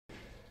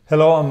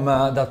Hello, I'm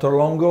Dr.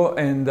 Longo,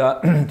 and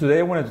today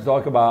I wanted to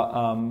talk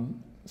about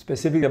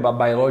specifically about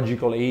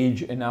biological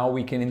age and how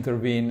we can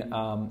intervene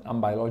on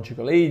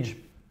biological age.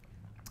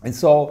 And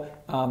so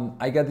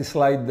I got this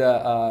slide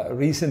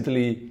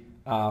recently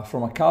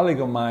from a colleague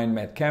of mine,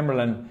 Matt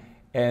Camerlan,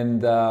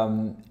 and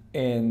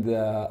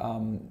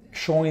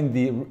showing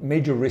the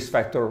major risk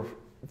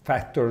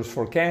factors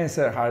for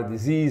cancer, heart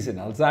disease, and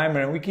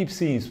Alzheimer. And we keep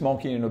seeing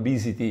smoking and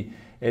obesity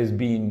as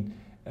being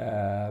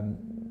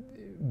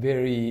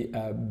very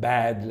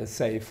bad, let's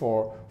say,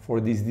 for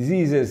these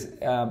diseases.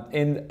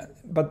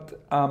 But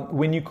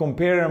when you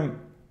compare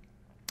them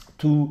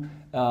to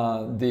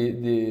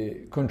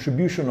the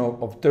contribution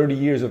of 30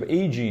 years of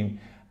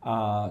aging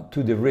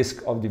to the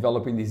risk of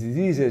developing these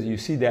diseases, you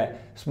see that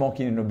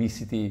smoking and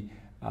obesity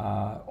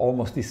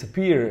almost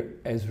disappear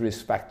as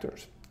risk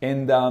factors.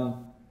 And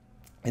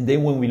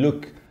then when we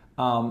look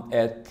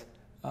at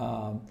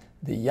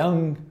the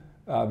young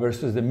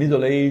versus the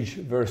middle age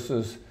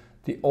versus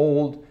the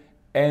old,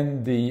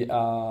 and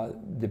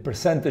the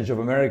percentage of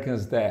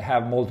Americans that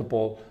have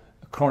multiple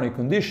chronic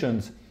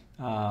conditions,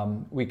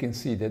 we can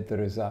see that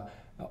there is a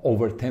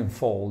over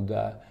tenfold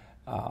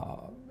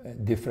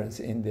difference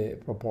in the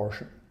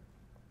proportion.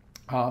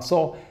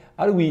 So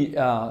how do we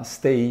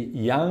stay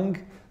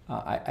young?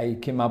 I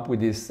came up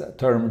with this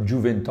term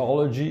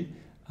juventology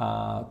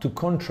to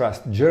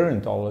contrast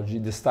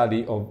gerontology, the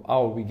study of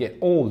how we get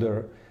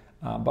older,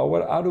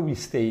 but how do we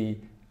stay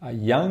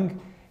young?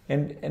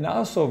 And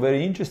also,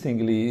 very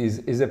interestingly,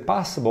 is it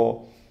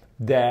possible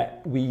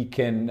that we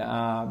can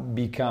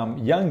become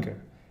younger?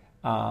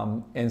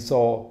 And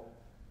so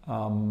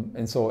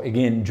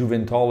again,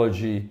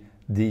 juventology,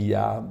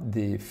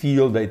 the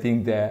field I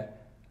think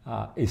that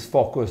is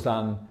focused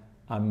on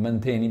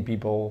maintaining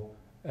people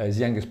as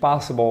young as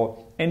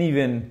possible, and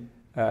even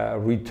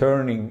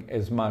returning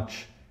as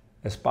much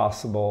as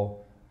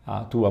possible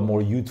to a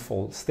more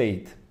youthful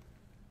state.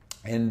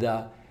 And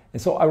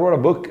so I wrote a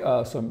book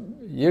some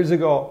years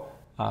ago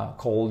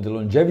called The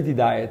Longevity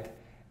Diet.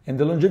 And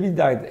the longevity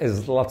diet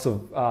has lots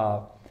of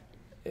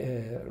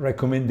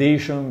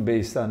recommendations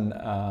based on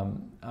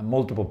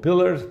multiple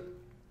pillars.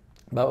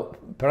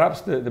 But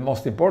perhaps the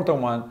most important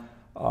one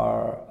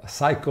are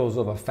cycles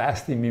of a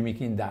fasting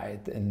mimicking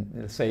diet. And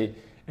let's say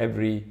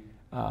every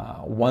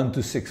 1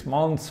 to 6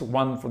 months,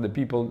 one for the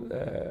people,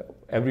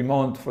 every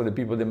month for the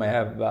people that might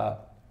have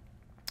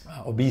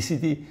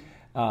obesity,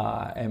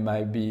 and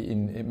might be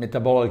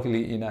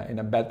metabolically in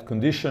a bad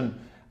condition,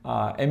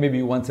 and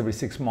maybe once every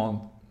 6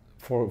 months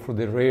for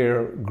the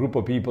rare group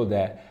of people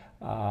that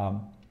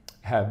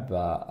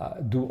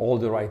do all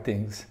the right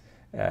things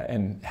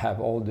and have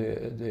all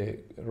the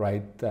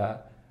right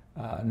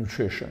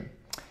nutrition.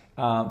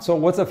 So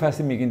what's a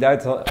fasting mimicking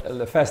diet?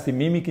 The fasting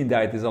mimicking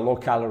diet is a low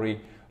calorie,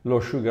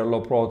 low sugar,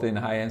 low protein,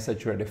 high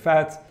unsaturated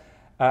fats,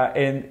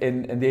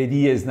 and the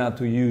idea is not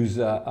to use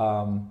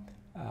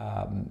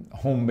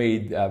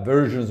homemade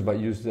versions, but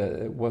use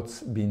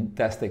what's been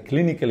tested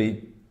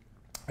clinically.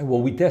 And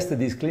what we tested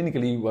this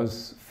clinically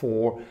was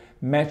for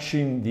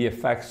matching the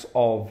effects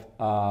of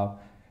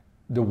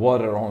the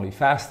water-only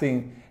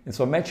fasting. And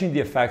so matching the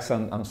effects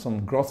on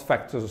some growth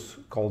factors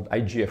called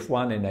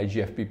IGF-1 and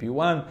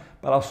IGF-PP1,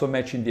 but also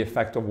matching the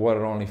effect of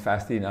water-only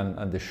fasting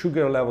on the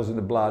sugar levels in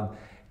the blood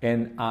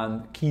and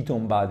on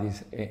ketone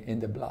bodies in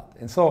the blood.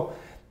 And so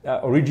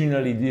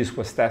originally this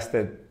was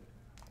tested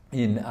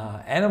in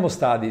animal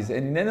studies,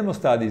 and in animal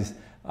studies,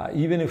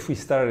 even if we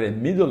started at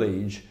middle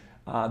age,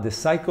 the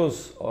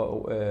cycles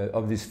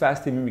of this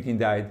fasting mimicking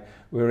diet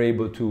were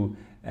able to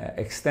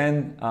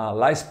extend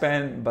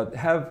lifespan, but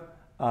have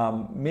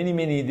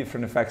many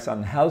different effects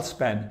on health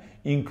span,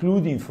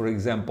 including, for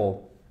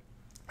example,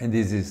 and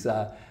this is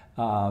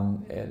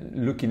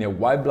looking at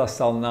white blood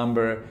cell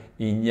number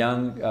in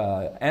young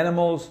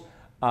animals,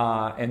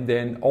 and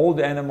then old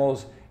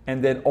animals.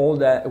 And then all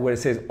that, where it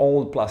says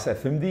old plus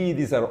FMD,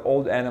 these are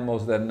old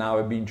animals that now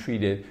are being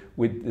treated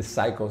with the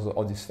cycles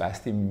of this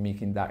fasting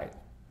mimicking diet.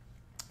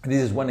 And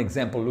this is one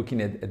example looking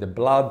at the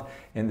blood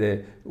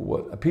and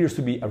what appears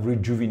to be a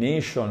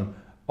rejuvenation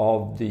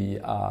of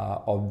the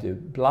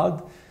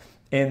blood.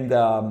 And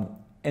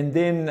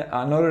then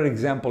another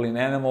example in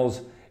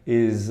animals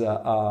is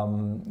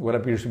what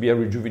appears to be a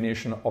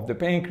rejuvenation of the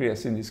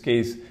pancreas, in this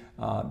case,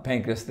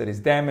 pancreas that is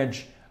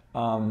damaged.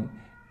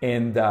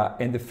 And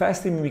the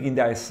fasting mimicking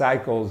diet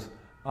cycles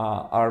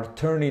are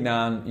turning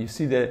on. You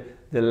see the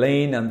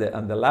lane on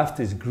the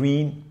left is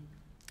green.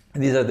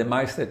 And these are the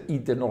mice that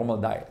eat the normal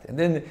diet. And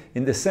then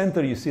in the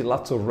center you see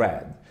lots of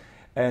red,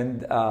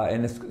 and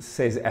it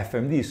says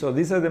FMD. So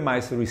these are the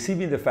mice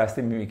receiving the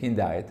fasting mimicking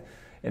diet.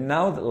 And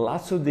now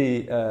lots of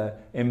the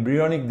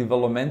embryonic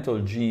developmental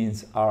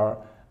genes are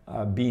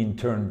being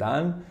turned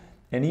on.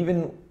 And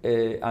even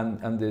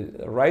on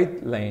the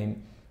right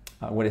lane,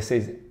 when it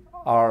says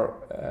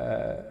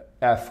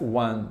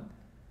F1,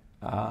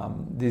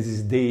 this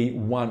is day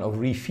 1 of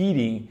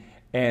refeeding,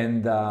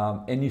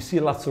 and you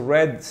see lots of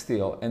red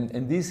still,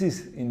 and this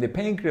is in the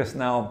pancreas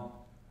now.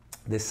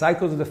 The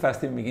cycles of the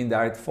fasting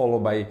diet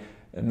followed by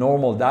a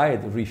normal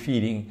diet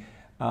refeeding,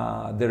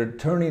 they're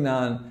turning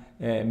on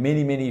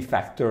many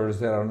factors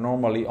that are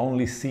normally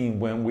only seen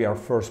when we are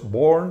first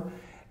born,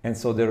 and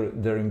so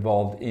they're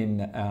involved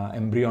in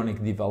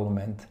embryonic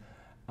development.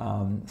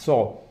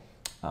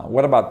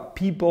 What about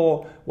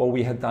people? Well,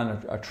 we had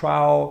done a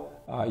trial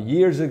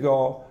years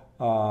ago,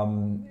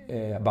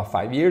 about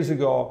 5 years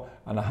ago,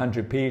 on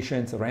 100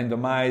 patients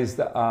randomized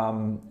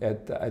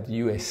at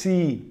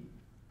USC.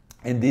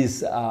 And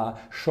this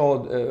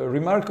showed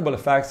remarkable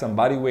effects on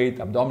body weight,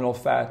 abdominal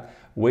fat,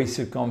 waist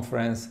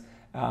circumference,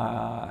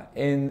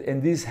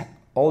 and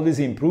all these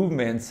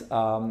improvements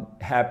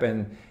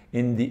happen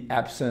in the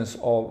absence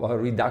of a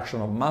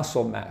reduction of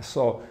muscle mass.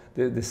 So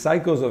the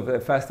cycles of a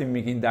fasting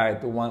mimicking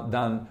diet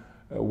done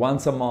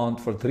once a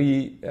month for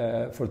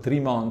 3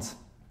 months,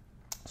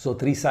 so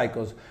 3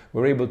 cycles,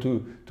 were able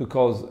to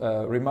cause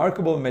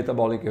remarkable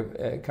metabolic,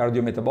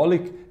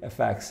 cardiometabolic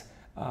effects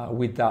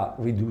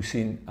without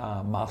reducing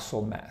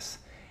muscle mass.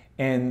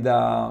 And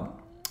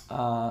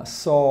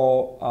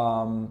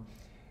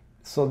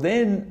so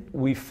then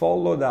we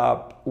followed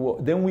up,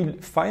 then we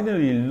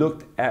finally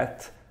looked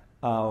at,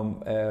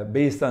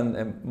 based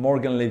on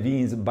Morgan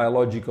Levine's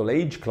biological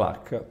age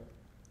clock,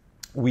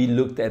 we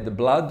looked at the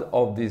blood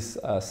of these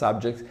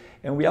subjects,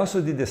 and we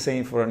also did the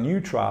same for a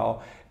new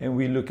trial, and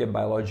we look at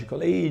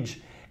biological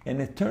age. And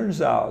it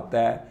turns out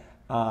that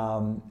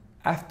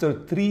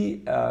after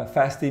 3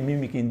 fasting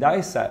mimicking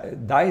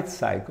diet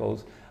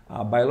cycles,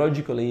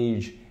 biological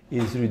age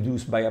is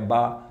reduced by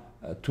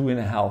about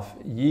 2.5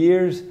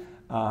 years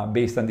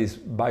based on this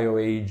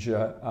bioage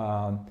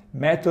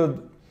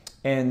method.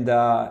 And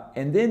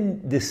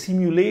then the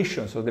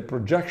simulation, so the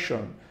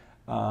projection,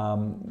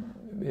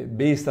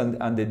 based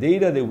on the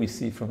data that we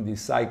see from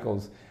these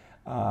cycles,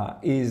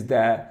 is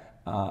that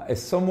if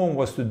someone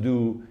was to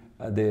do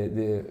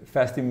the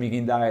fasting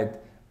mimicking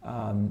diet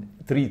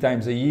 3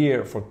 times a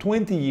year for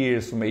 20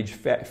 years, from age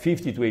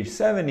 50 to age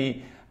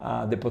 70,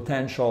 the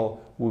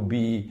potential would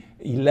be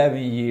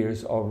 11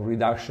 years of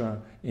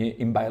reduction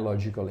in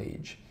biological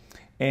age.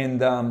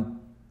 And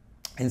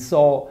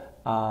so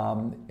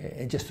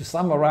just to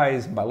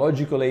summarize,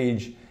 biological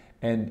age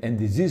and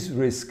disease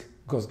risk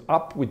goes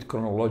up with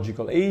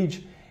chronological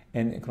age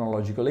and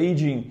chronological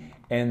aging,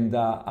 and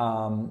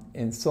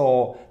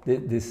so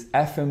this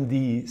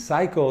FMD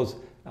cycles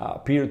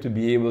appear to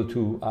be able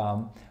to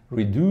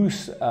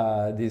reduce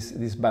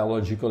this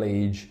biological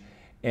age,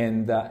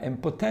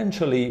 and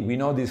potentially, we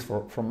know this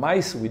for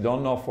mice, we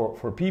don't know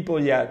for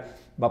people yet,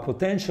 but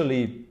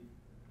potentially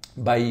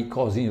by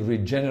causing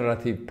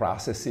regenerative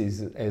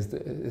processes as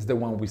the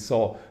one we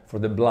saw for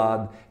the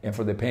blood and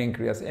for the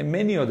pancreas and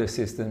many other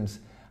systems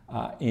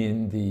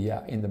in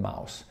the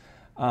mouse.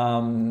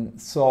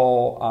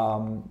 So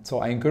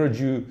I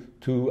encourage you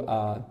to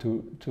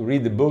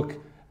read the book,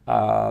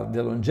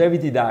 The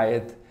Longevity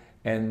Diet,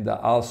 and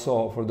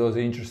also for those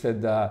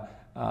interested,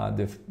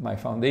 my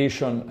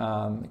foundation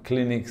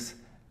clinics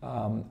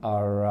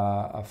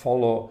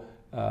follow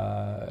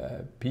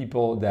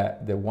people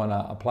that want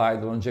to apply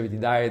the longevity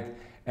diet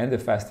and the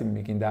fasting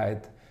mimicking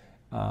diet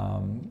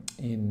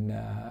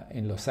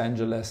in Los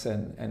Angeles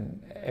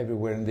and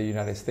everywhere in the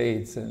United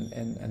States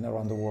and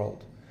around the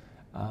world.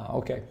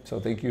 Okay, so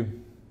thank you.